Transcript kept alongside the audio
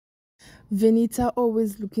Venita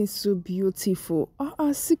always looking so beautiful.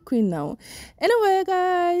 Sequin now. Anyway,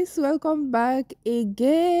 guys, welcome back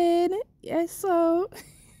again. Yes, so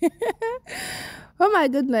oh my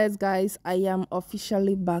goodness, guys, I am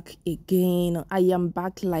officially back again. I am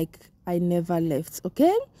back like I never left.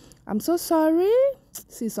 Okay, I'm so sorry.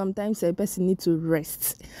 See, sometimes a person need to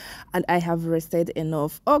rest, and I have rested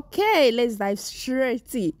enough. Okay, let's dive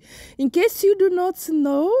straight in. In case you do not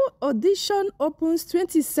know, audition opens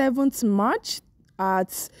 27th March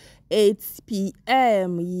at 8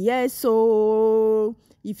 p.m. Yes, so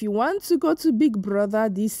if you want to go to Big Brother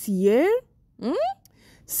this year,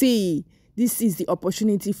 see, this is the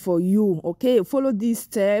opportunity for you. Okay, follow these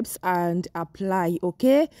steps and apply.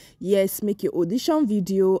 Okay, yes, make your audition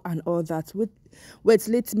video and all that. Wait,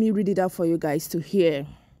 let me read it out for you guys to hear.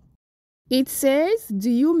 It says, do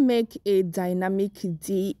you make a dynamic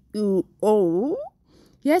DUO?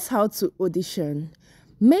 Here's how to audition.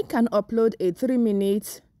 Make and upload a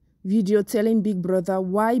 3-minute video telling Big Brother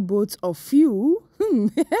why both of you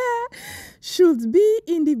should be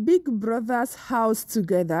in the Big Brother's house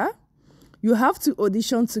together. You have to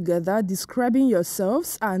audition together, describing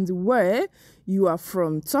yourselves and where you are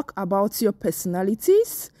from. Talk about your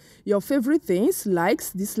personalities, your favorite things,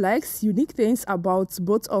 likes, dislikes, unique things about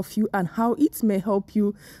both of you, and how it may help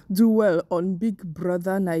you do well on Big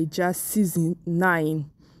Brother Bbnaija Season 9.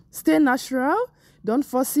 Stay natural. Don't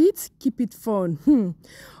force it. Keep it fun.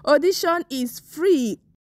 Audition is free.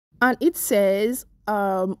 And it says,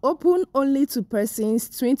 open only to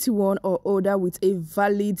persons 21 or older with a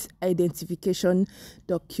valid identification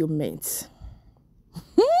document.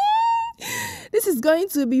 This is going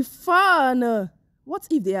to be fun. What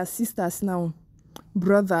if they are sisters now?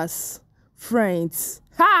 Brothers, friends.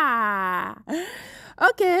 Ha!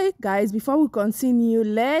 Okay, guys, before we continue,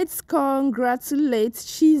 let's congratulate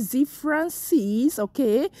Chizzy Francis.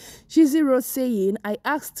 Okay, Chizzy wrote saying, I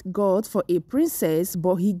asked God for a princess,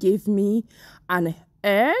 but he gave me an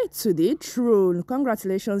heir to the throne.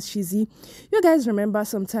 Congratulations, Chizzy. You guys remember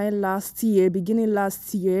sometime last year, beginning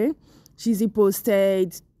last year, Chizzy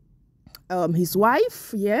posted his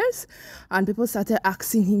wife, yes, and people started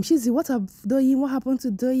asking him, Chizzy, what have Doyin? What happened to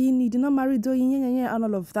Doyin? He did not marry Doyin, and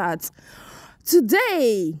all of that.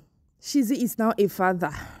 Today, Chizzy is now a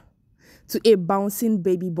father to a bouncing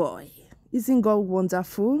baby boy. Isn't God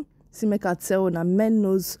wonderful? See, make I tell you, men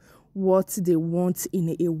knows what they want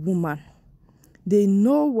in a woman. They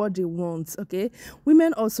know what they want, okay?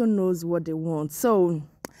 Women also knows what they want. So,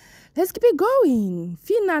 let's keep it going.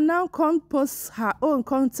 Fina now post her own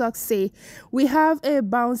contact say, we have a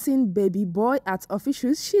bouncing baby boy at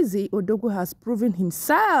officials. Chizzy Odogu has proven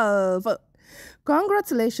himself.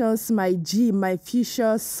 Congratulations, my G, my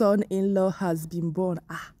future son-in-law has been born.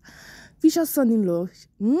 Future son-in-law.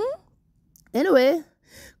 Anyway,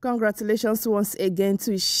 congratulations once again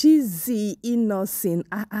to Chizzy Innocent.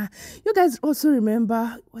 You guys also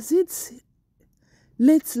remember, was it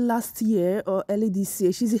late last year or early this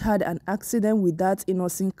year, Chizzy had an accident with that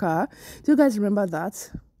innocent car? Do you guys remember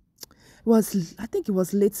that? I think it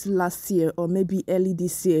was late last year or maybe early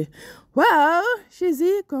this year. Well,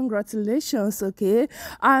 Chizzy, congratulations, okay?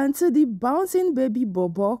 And to the bouncing baby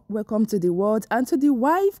Bobo, welcome to the world. And to the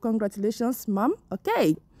wife, congratulations, mom,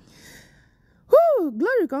 okay?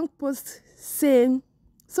 Glory Kong post saying,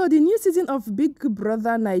 so the new season of Big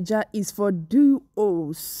Brother Bbnaija is for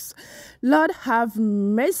duos. Lord have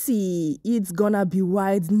mercy. It's gonna be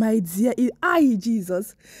wild, my dear.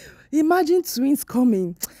 Jesus. Imagine twins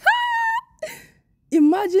coming.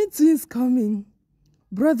 Imagine twins coming.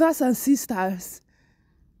 Brothers and sisters.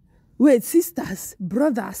 Wait, sisters,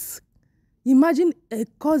 brothers. Imagine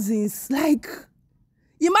cousins. Like,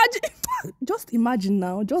 imagine. Just imagine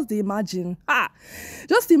now. Just imagine.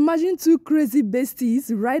 Just imagine two crazy besties,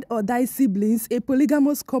 ride or die siblings, a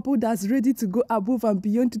polygamous couple that's ready to go above and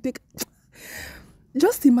beyond to take.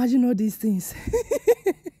 Just imagine all these things.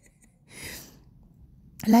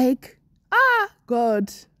 Like, God.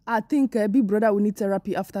 I think Big Brother will need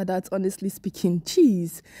therapy after that, honestly speaking.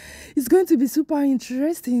 Jeez, it's going to be super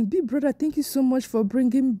interesting. Big Brother, thank you so much for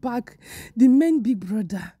bringing back the main Big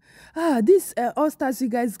Brother. This All-Stars you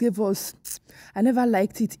guys gave us, I never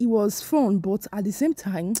liked it. It was fun, but at the same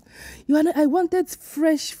time, I wanted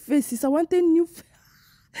fresh faces. I wanted new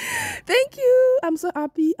Thank you. I'm so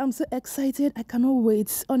happy. I'm so excited. I cannot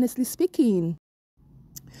wait, honestly speaking.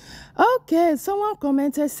 Okay, someone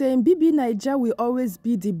commented saying Bbnaija will always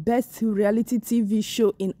be the best reality TV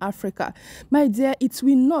show in Africa. My dear, it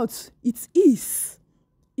will not. It is.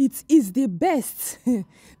 It is the best.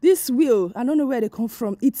 This will, I don't know where they come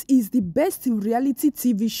from. It is the best reality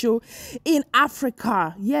TV show in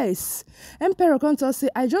Africa. Yes. Emperor Contour say,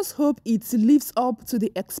 I just hope it lives up to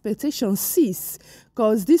the expectations, sis.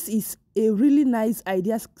 Because this is a really nice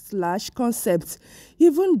idea / concept.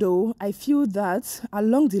 Even though I feel that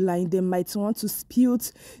along the line, they might want to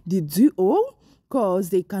split the duo because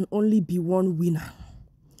they can only be one winner.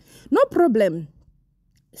 No problem.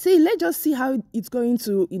 See, let's just see how it's going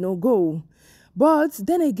to, go. But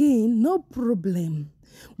then again, no problem.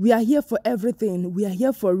 We are here for everything. We are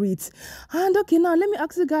here for it. And okay, now let me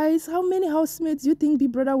ask you guys, how many housemates do you think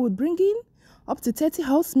Big Brother would bring in? Up to 30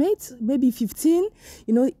 housemates, maybe 15,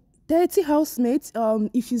 30 housemates.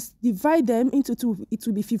 If you divide them into two, it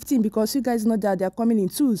will be 15 because you guys know that they're coming in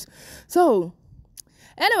twos. So,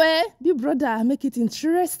 anyway, Big Brother, make it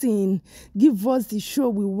interesting. Give us the show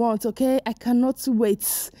we want, okay? I cannot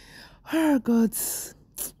wait. Oh, God.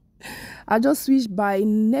 I just wish by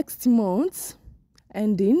next month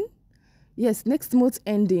ending. Yes, next month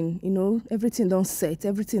ending, everything done set,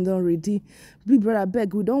 everything done ready. Big Brother,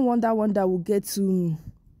 beg, we don't want that one that will get to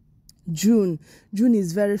June. June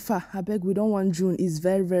is very far. I beg, we don't want June. It's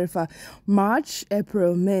very, very far. March,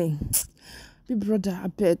 April, May. Big Brother, I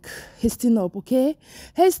beg, hasten up, okay?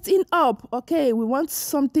 Hasten up, okay? We want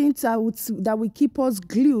something that will keep us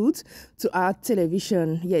glued to our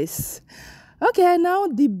television. Yes. Okay, now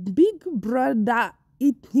the Big Brother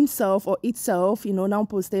himself or itself, now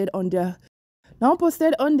posted on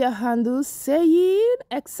their handles saying,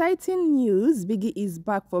 exciting news, Biggie is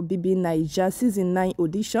back for Bbnaija season 9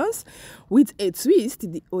 auditions. With a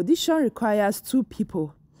twist, the audition requires 2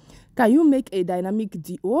 people. Can you make a dynamic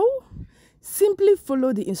duo? Simply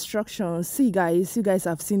follow the instructions. See, guys, you guys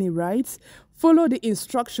have seen it, right? Follow the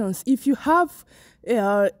instructions. If you have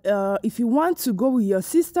if you want to go with your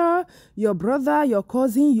sister, your brother, your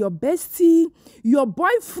cousin, your bestie, your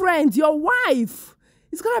boyfriend, your wife,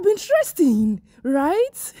 it's gonna be interesting,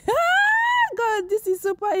 right? God, this is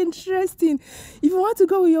super interesting. If you want to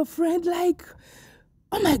go with your friend, like,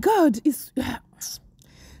 oh my God,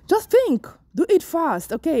 just think, do it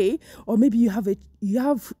fast, okay? Or maybe you have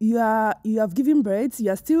given birth,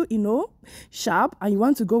 you are still, sharp, and you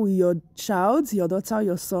want to go with your child, your daughter,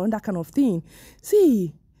 your son, that kind of thing.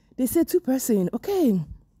 See, they say 2 person, okay?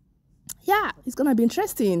 Yeah, it's gonna be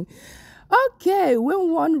interesting. Okay,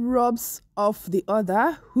 when one robs off the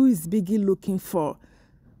other, who is Biggie looking for?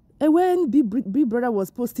 And when Big Brother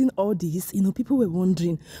was posting all this, people were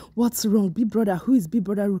wondering, what's wrong? Big Brother, who is Big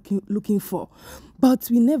Brother looking for? But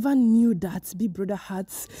we never knew that Big Brother had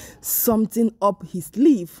something up his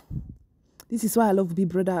sleeve. This is why I love Big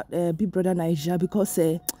Brother Bbnaija, because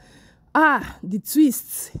the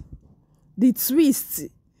twist.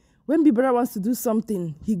 When Big Brother wants to do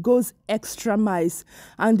something, he goes extra miles.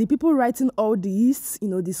 And the people writing all these,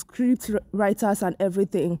 the script writers and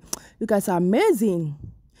everything, you guys are amazing.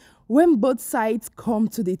 When both sides come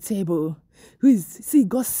to the table,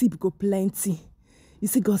 gossip go plenty. You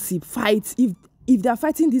see gossip, fight. If they're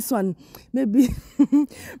fighting this one, maybe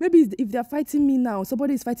if they're fighting me now,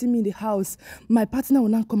 somebody is fighting me in the house, my partner will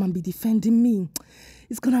not come and be defending me.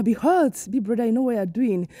 It's gonna be hard. Big Brother, you know what you're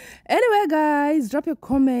doing. Anyway, guys, drop your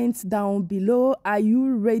comments down below. Are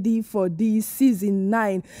you ready for this season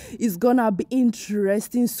 9? It's gonna be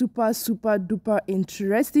interesting, super, super duper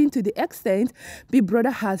interesting, to the extent Big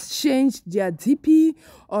Brother has changed their DP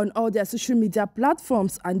on all their social media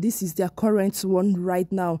platforms, and this is their current one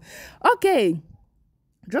right now. Okay.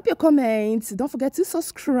 Drop your comments. Don't forget to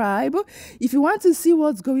subscribe. If you want to see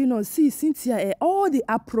what's going on, see Cynthia, all the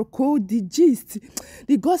apropos, the gist,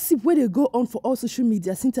 the gossip where they go on for all social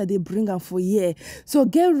media, Cynthia, they bring them for year. So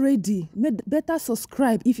get ready. Better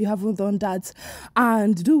subscribe if you haven't done that.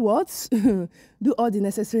 And do what? Do all the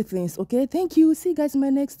necessary things, okay? Thank you. See you guys in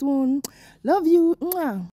my next one. Love you. Mwah.